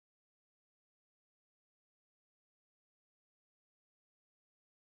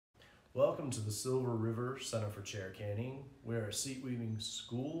Welcome to the Silver River Center for Chair Canning. We're a seat weaving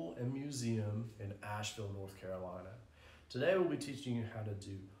school and museum in Asheville, North Carolina. Today we'll be teaching you how to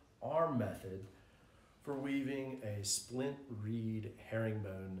do our method for weaving a splint reed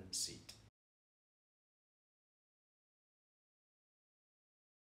herringbone seat.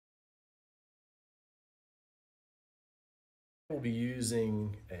 We'll be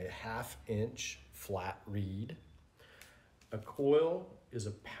using a 1/2 inch flat reed. A coil is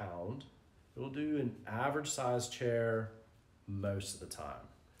a pound. It will do an average size chair most of the time.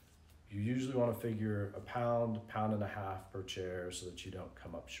 You usually want to figure a pound, pound and a half per chair so that you don't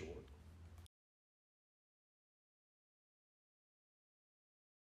come up short.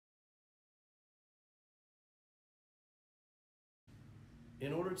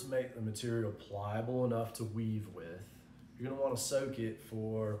 In order to make the material pliable enough to weave with, you're going to want to soak it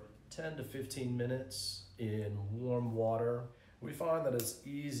for 10 to 15 minutes in warm water. We find that it's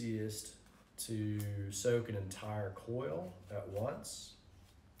easiest to soak an entire coil at once.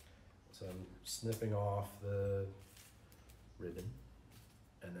 So I'm snipping off the ribbon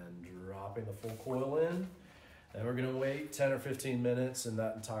and then dropping the full coil in. And we're going to wait 10 or 15 minutes and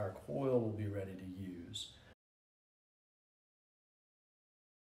that entire coil will be ready to use.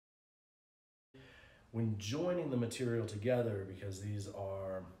 When joining the material together, because these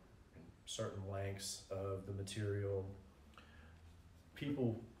are certain lengths of the material,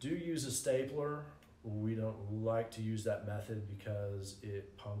 people do use a stapler. We don't like to use that method because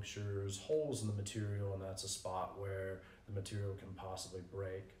it punctures holes in the material, and that's a spot where the material can possibly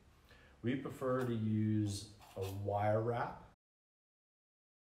break. We prefer to use a wire wrap.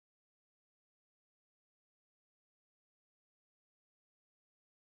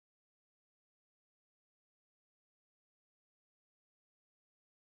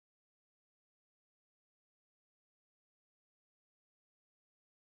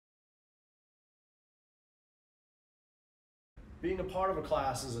 Being a part of a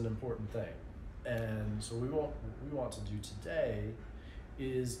class is an important thing. And so what we want to do today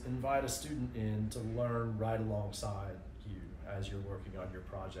is invite a student in to learn right alongside you as you're working on your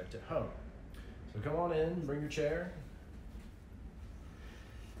project at home. So come on in, bring your chair,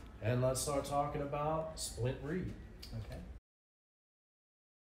 and let's start talking about splint reed. Okay.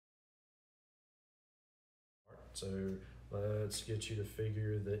 So let's get you to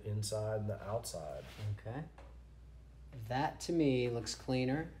figure the inside and the outside. Okay. That to me looks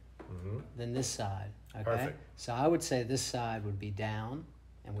cleaner than this side. Okay. Perfect. So I would say this side would be down,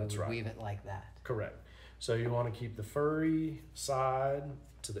 and we That's would right. weave it like that. Correct. So you want to keep the furry side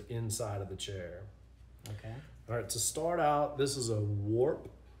to the inside of the chair. Okay. All right, to start out, this is a warp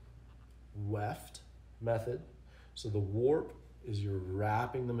weft method. So the warp is you're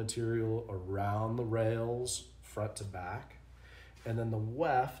wrapping the material around the rails front to back. And then the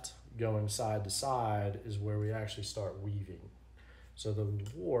weft going side to side is where we actually start weaving. So the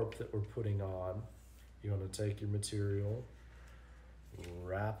warp that we're putting on, you want to take your material,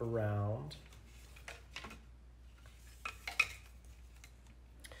 wrap around,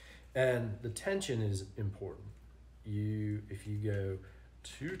 and the tension is important. If you go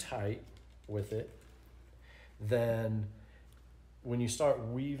too tight with it, then when you start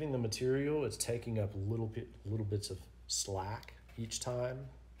weaving the material, it's taking up little bits of slack each time.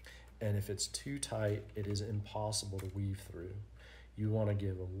 And if it's too tight, it is impossible to weave through. You want to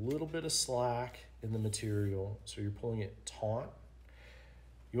give a little bit of slack in the material, so you're pulling it taut.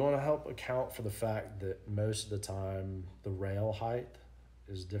 You want to help account for the fact that most of the time the rail height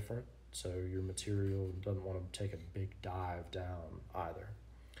is different, so your material doesn't want to take a big dive down either.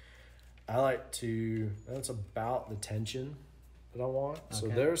 That's about the tension that I want. Okay. So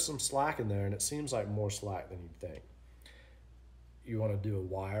there's some slack in there, and it seems like more slack than you'd think. You want to do a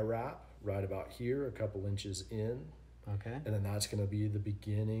wire wrap right about here, a couple inches in. Okay. And then that's going to be the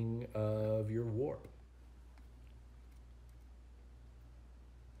beginning of your warp.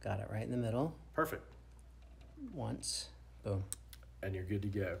 Got it right in the middle. Perfect. Once. Boom. And you're good to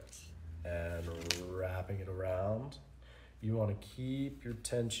go. And wrapping it around. You want to keep your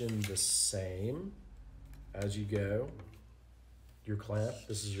tension the same as you go. Your clamp,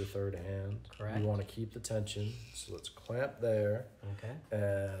 this is your third hand. Correct. You want to keep the tension, so let's clamp there. Okay.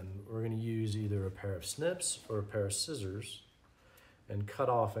 And we're going to use either a pair of snips or a pair of scissors and cut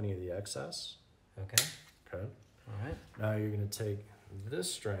off any of the excess. Okay. Okay. All right. Now you're going to take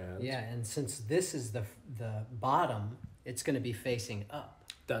this strand. Yeah, and since this is the bottom, it's going to be facing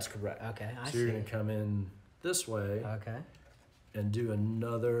up. That's correct. Okay, I see. So you're going to come in this way. Okay. And do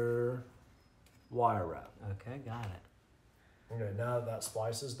another wire wrap. Okay, got it. Okay, now that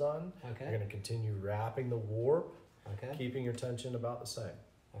splice is done, Okay. you're going to continue wrapping the warp, Okay. keeping your tension about the same.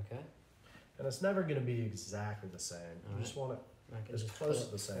 Okay. And it's never going to be exactly the same. You just want it as close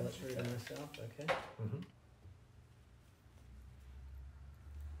to the same as you can. Myself. Okay. Mm-hmm.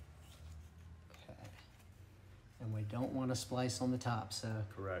 Okay. And we don't want to splice on the top, so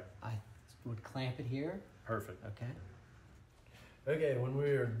Correct. I would clamp it here. Perfect. Okay. Okay, when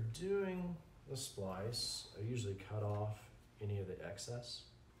we're doing the splice, I usually cut off any of the excess.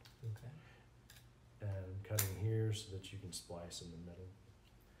 Okay. And cutting here so that you can splice in the middle.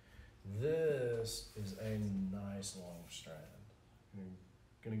 This is a nice long strand. You're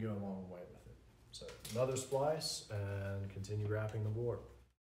gonna go a long way with it. So another splice and continue wrapping the warp.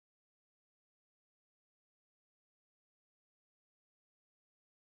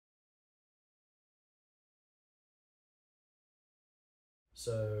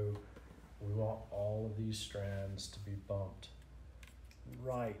 So we want all of these strands to be bumped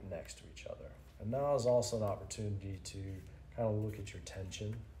right next to each other. And now is also an opportunity to kind of look at your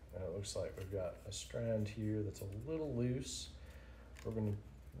tension. And it looks like we've got a strand here that's a little loose. We're going to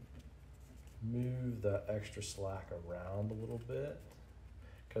move the extra slack around a little bit.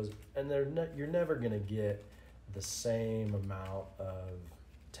 You're never going to get the same amount of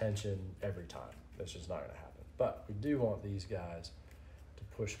tension every time. That's just not going to happen. But we do want these guys to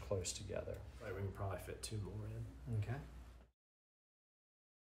push close together. Right, we can probably fit 2 more in. Okay.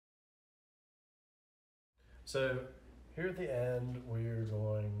 So here at the end, we're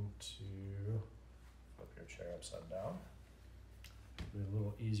going to flip your chair upside down. Be a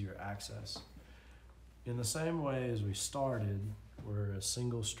little easier access. In the same way as we started, where a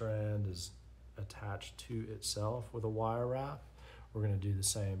single strand is attached to itself with a wire wrap, we're going to do the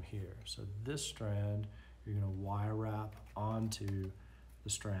same here. So this strand, you're going to wire wrap onto the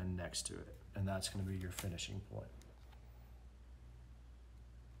strand next to it, and that's going to be your finishing point.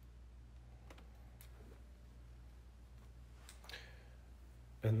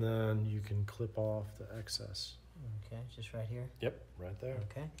 And then you can clip off the excess. Okay, just right here? Yep, right there.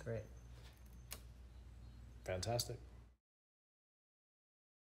 Okay, great. Fantastic.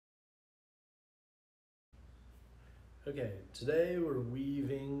 Okay, today we're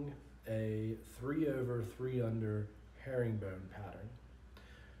weaving a 3 over 3 under herringbone pattern.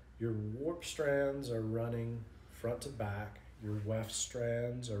 Your warp strands are running front to back. Your weft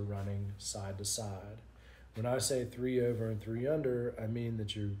strands are running side to side. When I say 3 over and 3 under, I mean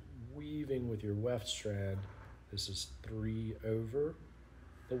that you're weaving with your weft strand. This is 3 over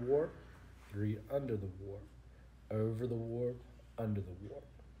the warp, 3 under the warp, over the warp, under the warp.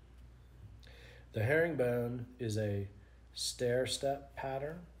 The herringbone is a stair-step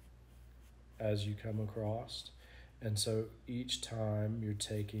pattern as you come across. And so each time you're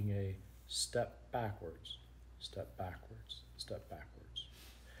taking a step backwards, step backwards, step backwards.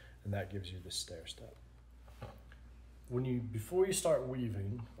 And that gives you the stair-step. Before you start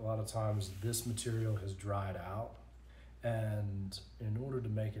weaving, a lot of times this material has dried out, and in order to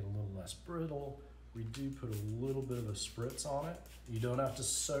make it a little less brittle, we do put a little bit of a spritz on it. You don't have to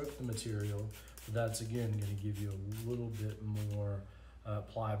soak the material, but that's again going to give you a little bit more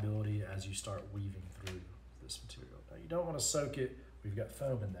pliability as you start weaving through this material. Now you don't want to soak it. We've got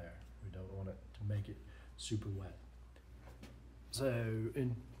foam in there. We don't want it to make it super wet. So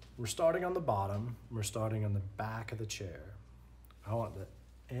we're starting on the bottom. We're starting on the back of the chair. I want the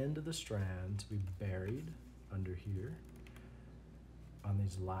end of the strand to be buried under here on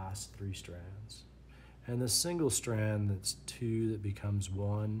these last 3 strands. And the single strand that's 2 that becomes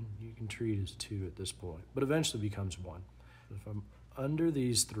 1, you can treat as 2 at this point, but eventually becomes 1. If I'm under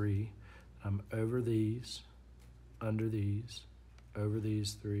these 3, I'm over these, under these, over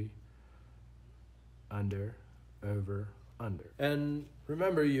these 3, under, over, under. And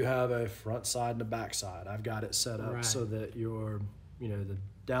remember, you have a front side and a back side. I've got it set up so that the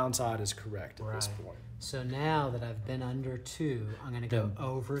downside is correct at this point. So now that I've been under 2, I'm going to go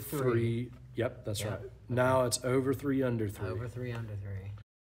over 3. Yep, that's right. Now it's over 3, under 3. Over 3, under 3.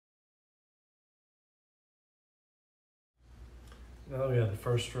 Now that we have the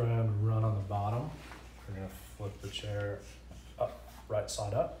first strand run on the bottom, we're going to flip the chair up, right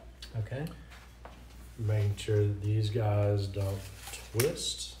side up. Okay. Making sure that these guys don't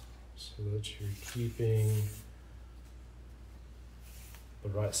twist so that you're keeping the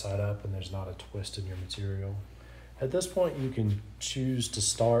right side up and there's not a twist in your material. At this point, you can choose to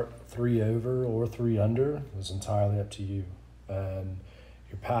start 3 over or 3 under. It's entirely up to you. And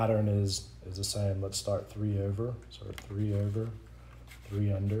your pattern is the same. Let's start 3 over. So 3 over,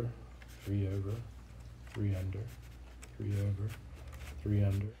 3 under, 3 over, 3 under, 3 over, 3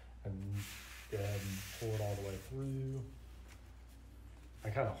 under. And go ahead and pull it all the way through. I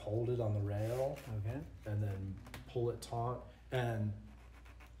kind of hold it on the rail. Okay. And then pull it taut. And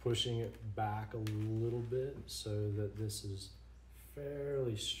pushing it back a little bit so that this is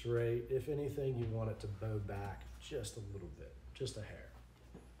fairly straight. If anything, you want it to bow back just a little bit, just a hair.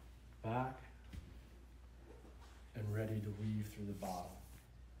 Back and ready to weave through the bottom.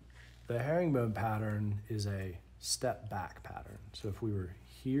 The herringbone pattern is a step back pattern. So if we were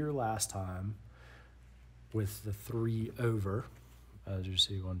here last time with the 3 over, as you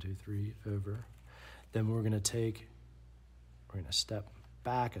see, 1, 2, 3 over, then we're gonna step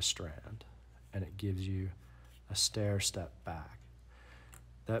back a strand, and it gives you a stair step back.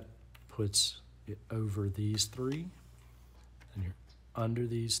 That puts it over these 3, and you're under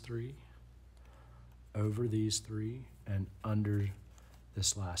these 3, over these 3, and under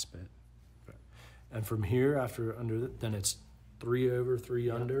this last bit. And from here, after under, then it's 3 over, 3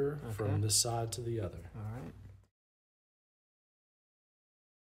 under, from this side to the other. All right.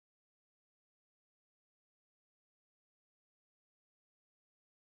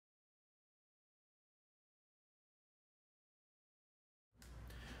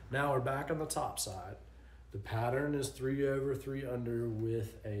 Now we're back on the top side. The pattern is 3 over, 3 under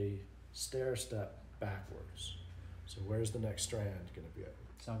with a stair step backwards. So where's the next strand gonna be?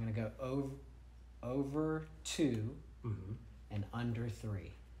 So I'm gonna go over 2 and under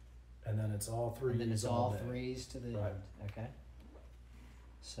 3. And then it's all 3s. And then it's all day. 3s to the Right. end. Okay.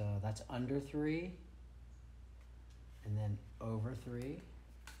 So that's under 3, and then over 3.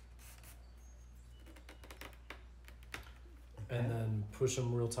 And then push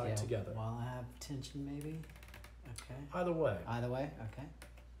them real tight together. While I have tension, maybe. Okay. Either way. Either way. Okay.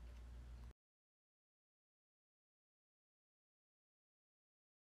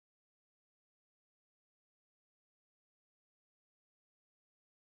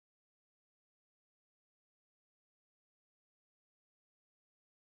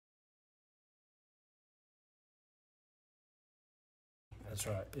 That's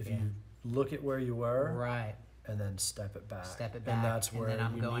right. If you look at where you were, Right. and then step it back. Step it back. And that's where then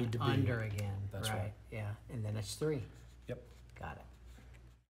I'm you going need to be. under again. That's right. Yeah. And then it's 3. Yep. Got it.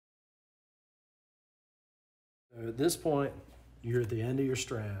 So at this point, you're at the end of your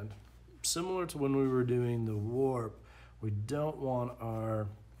strand. Similar to when we were doing the warp, we don't want our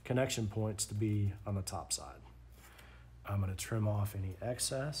connection points to be on the top side. I'm going to trim off any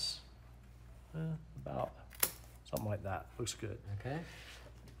excess, about something like that. Looks good. Okay.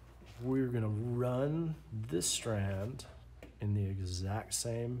 We're going to run this strand in the exact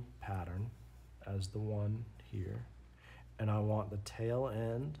same pattern as the one here. And I want the tail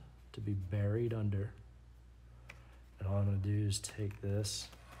end to be buried under. And all I'm going to do is take this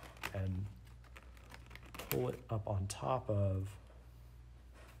and pull it up on top of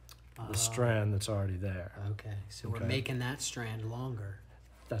the strand that's already there. Okay. So we're making that strand longer.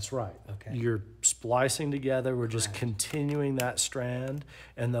 That's right. Okay. You're splicing together. We're just Correct. continuing that strand,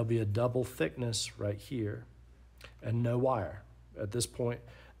 and there'll be a double thickness right here and no wire. At this point,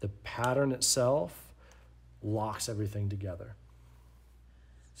 the pattern itself locks everything together.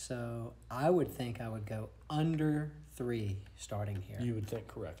 So I would think I would go under 3 starting here. You would think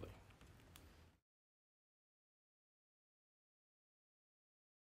correctly.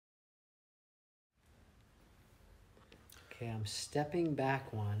 Okay, I'm stepping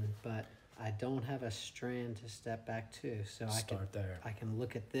back 1, but I don't have a strand to step back to. So Start there. I can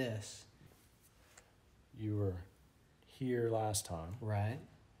look at this. You were here last time. Right.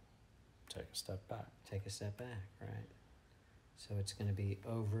 Take a step back. Take a step back, right. So it's going to be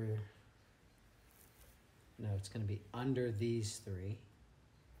over, no, it's going to be under these 3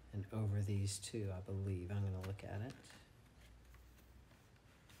 and over these 2, I believe. I'm going to look at it.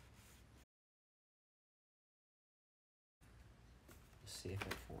 Let's see if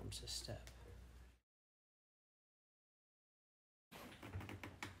it forms a step.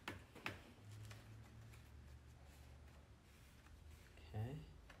 Okay.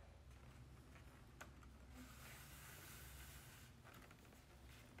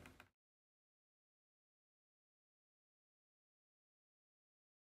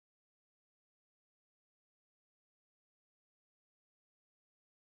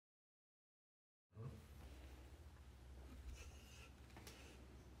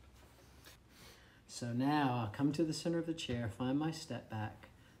 So now I'll come to the center of the chair, find my step back.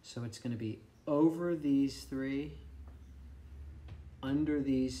 So it's going to be over these 3, under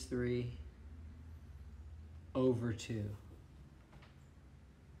these 3, over 2.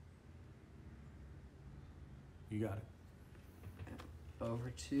 You got it.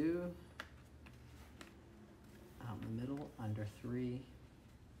 Over 2, out in the middle, under 3,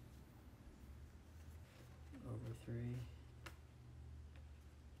 over 3.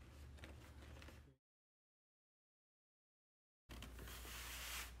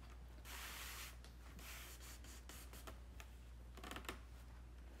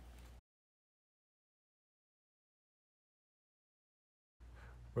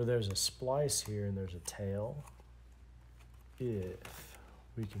 where there's a splice here and there's a tail, if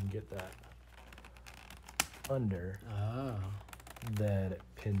we can get that under, then it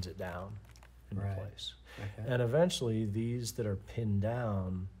pins it down into place. Okay. And eventually these that are pinned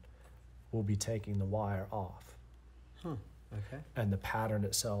down will be taking the wire off. Huh. Okay. And the pattern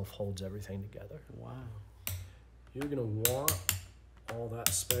itself holds everything together. Wow. You're gonna want all that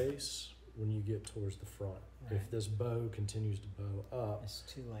space when you get towards the front. Right. If this bow continues to bow up, It's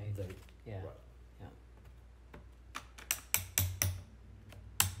too late. then Yeah. right. Yeah.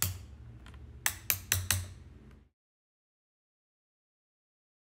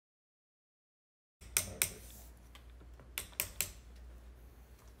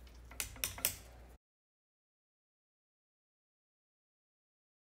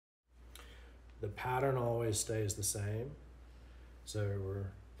 The pattern always stays the same. So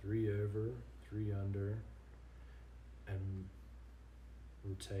we're 3 over, 3 under, and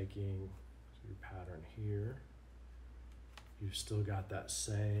we're taking your pattern here. You've still got that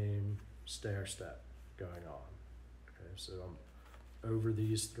same stair step going on. Okay, so I'm over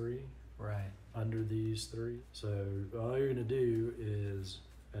these 3, Right. under these 3. So all you're gonna do is,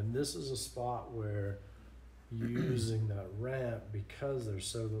 and this is a spot where using that ramp, because there's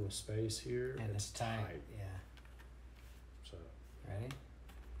so little space here, And it's tight. Yeah. So Ready?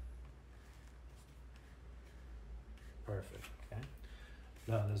 perfect. Okay.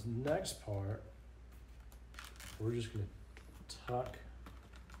 Now this next part, we're just gonna tuck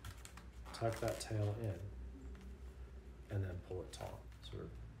that tail in, and then pull it taut. So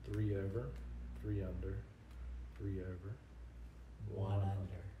we're 3 over, 3 under, 3 over, 1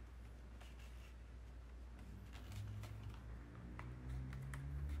 under.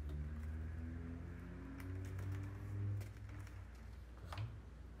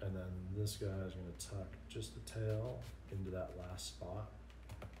 And then this guy is gonna tuck just the tail into that last spot.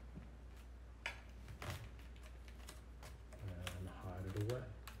 And hide it away.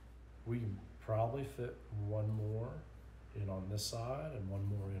 We can probably fit one more in on this side and one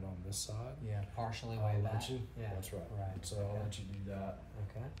more in on this side. Yeah, partially I'll way let back. you- Yeah. That's right. Right. So I'll let you do that.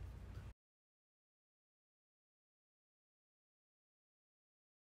 Okay.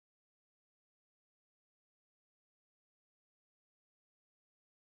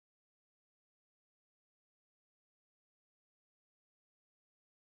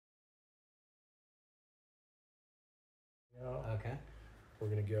 Now, Okay. we're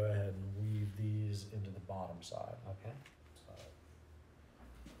gonna go ahead and weave these into the bottom side. Okay.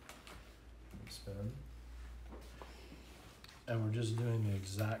 Spin. And we're just doing the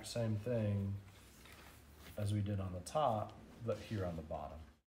exact same thing as we did on the top, but here on the bottom.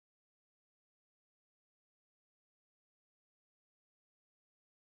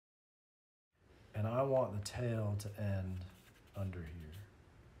 And I want the tail to end under here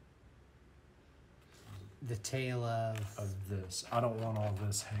The tail of this. I don't want all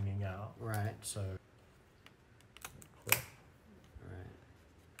this hanging out. Right. So clip,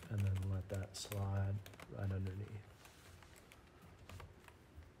 Right. and then let that slide right underneath.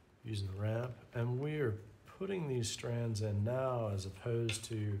 Using the ramp, and we are putting these strands in now as opposed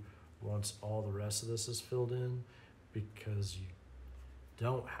to once all the rest of this is filled in, because you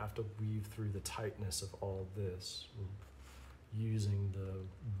don't have to weave through the tightness of all this. We're using the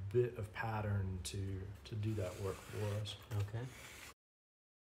bit of pattern to do that work for us. Okay.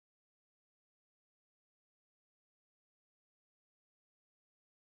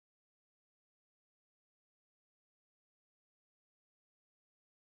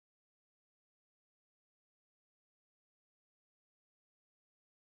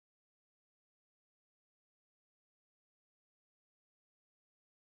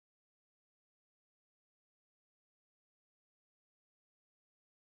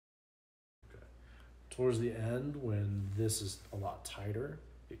 Towards the end, when this is a lot tighter,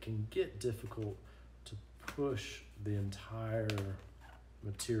 it can get difficult to push the entire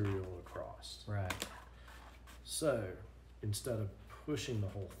material across. Right. So instead of pushing the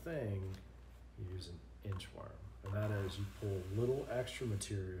whole thing, you use an inchworm. And that is, you pull a little extra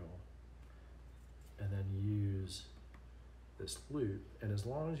material and then use this loop. And as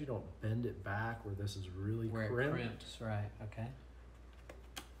long as you don't bend it back where this is really Where it crimped crimps. Right. Okay.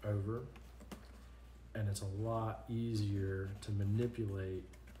 over, and it's a lot easier to manipulate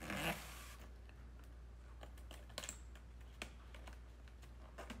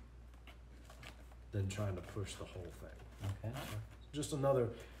than trying to push the whole thing. Okay. Just another,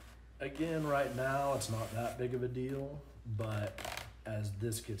 again, right now, it's not that big of a deal, but as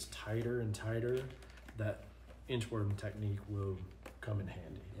this gets tighter and tighter, that inchworm technique will come in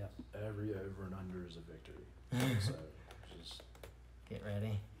handy. Yep. Every over and under is a victory. So just Get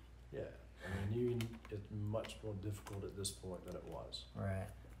ready. Yeah, I mean, it's much more difficult at this point than it was. Right.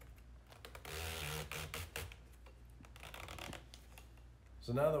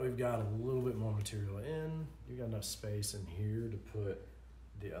 So now that we've got a little bit more material in, you've got enough space in here to put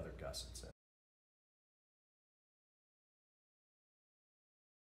the other gussets in.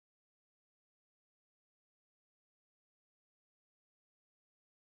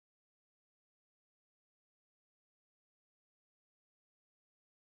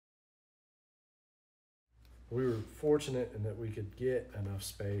 We were fortunate in that we could get enough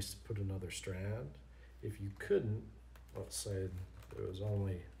space to put another strand. If you couldn't, let's say there was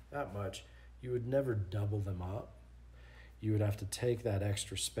only that much, you would never double them up. You would have to take that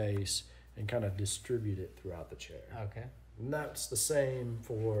extra space and kind of distribute it throughout the chair. Okay. And that's the same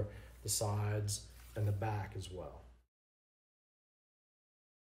for the sides and the back as well.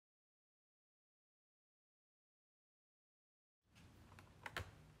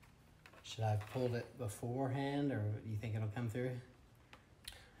 Should I have pulled it beforehand, or do you think it'll come through?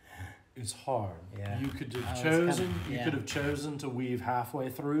 It's hard. Yeah. You could have Oh, chosen. yeah. You could have chosen to weave halfway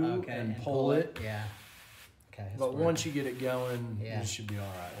through Okay, and pull it. Yeah. Okay. that's But where- once you get it going, Yeah. you should be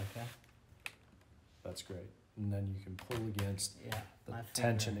all right. Okay. That's great. And then you can pull against Yeah. the my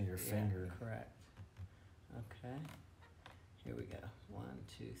tension finger. of your Yeah, finger. correct. Okay. Here we go. 1,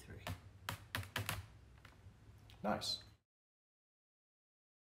 2, 3. Nice.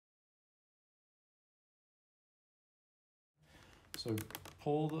 So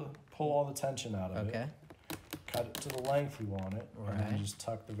pull all the tension out of Okay. it. Cut it to the length you want it, and Right. then just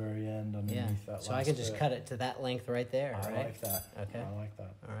tuck the very end Yeah. underneath that. So I last can just bit. cut it to that length right there, I right? like that. Okay. I like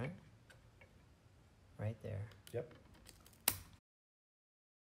that. All right. Right there. Yep.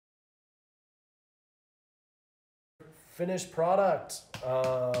 Finished product.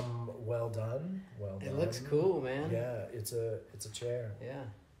 Well done. Well done. It looks cool, man. Yeah, it's a chair. Yeah.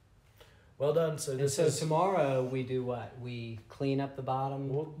 Well done. So And this so is tomorrow we do what? We clean up the bottom,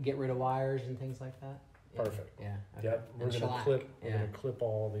 We'll- get rid of wires and things like that. Yeah. Perfect. Yeah. Okay. Yep, we're And gonna shellac. clip. We're Yeah. gonna clip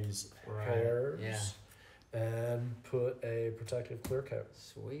all these Right. hairs, Yeah. and put a protective clear coat.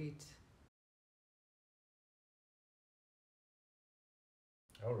 Sweet.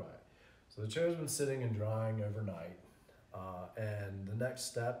 All right. So the chair's been sitting and drying overnight, and the next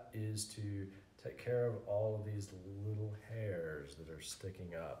step is to take care of all of these little hairs that are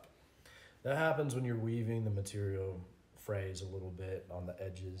sticking up. That happens when you're weaving, the material frays a little bit on the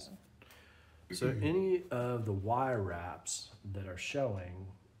edges. So any of the wire wraps that are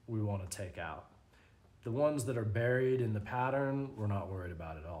showing, we want to take out. The ones that are buried in the pattern, we're not worried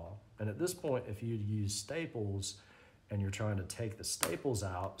about at all. And at this point, if you'd use staples and you're trying to take the staples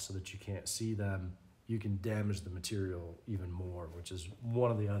out so that you can't see them, you can damage the material even more, which is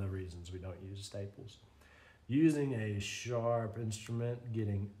one of the other reasons we don't use staples. Using a sharp instrument,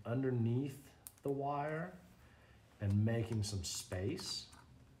 getting underneath the wire and making some space,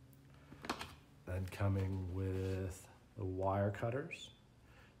 then coming with the wire cutters,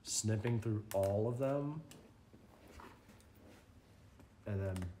 snipping through all of them, and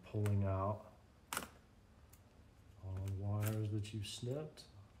then pulling out all the wires that you've snipped,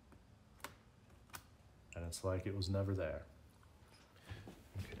 and it's like it was never there.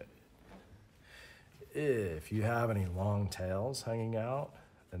 Okay. If you have any long tails hanging out,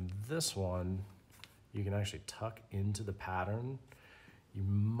 and this one you can actually tuck into the pattern, you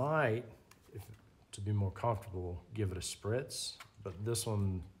might, to be more comfortable, give it a spritz, but this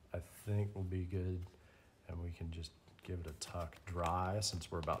one I think will be good, and we can just give it a tuck dry since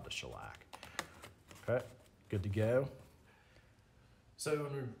we're about to shellac. Okay, good to go. So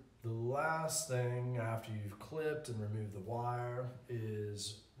the last thing after you've clipped and removed the wire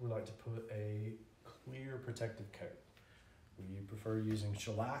is we like to put a clear protective coat. We prefer using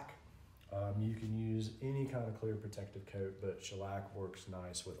shellac. You can use any kind of clear protective coat, but shellac works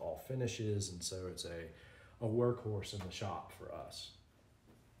nice with all finishes, and so it's a workhorse in the shop for us.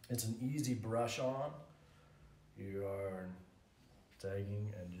 It's an easy brush on. You are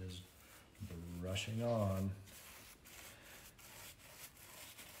taking and just brushing on.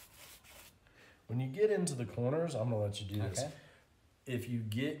 When you get into the corners, I'm gonna let you do this. Okay. If you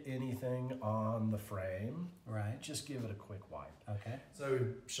get anything on the frame, Right. just give it a quick wipe. Okay.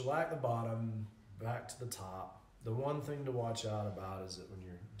 So shellac the bottom, back to the top. The one thing to watch out about is that when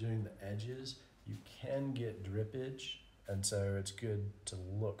you're doing the edges, you can get drippage. And so it's good to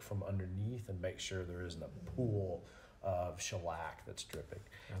look from underneath and make sure there isn't a pool of shellac that's dripping.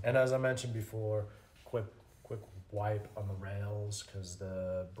 Okay. And as I mentioned before, quick wipe on the rails because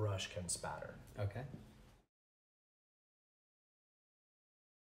the brush can spatter. Okay.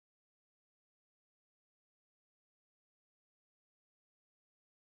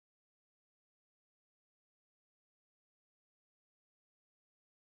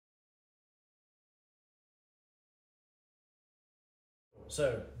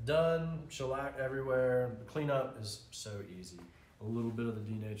 So done, shellac everywhere. The cleanup is so easy. A little bit of the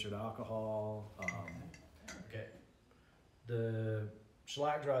denatured alcohol. Okay. The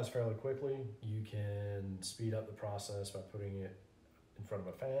shellac dries fairly quickly. You can speed up the process by putting it in front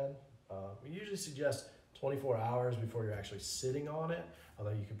of a fan. We usually suggest 24 hours before you're actually sitting on it,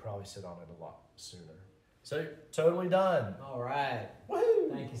 although you could probably sit on it a lot sooner. So totally done. All right. Woo!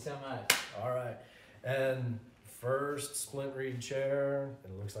 Thank you so much. All right. And first splint reed chair,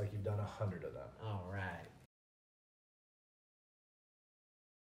 and it looks like you've done 100 of them. All right.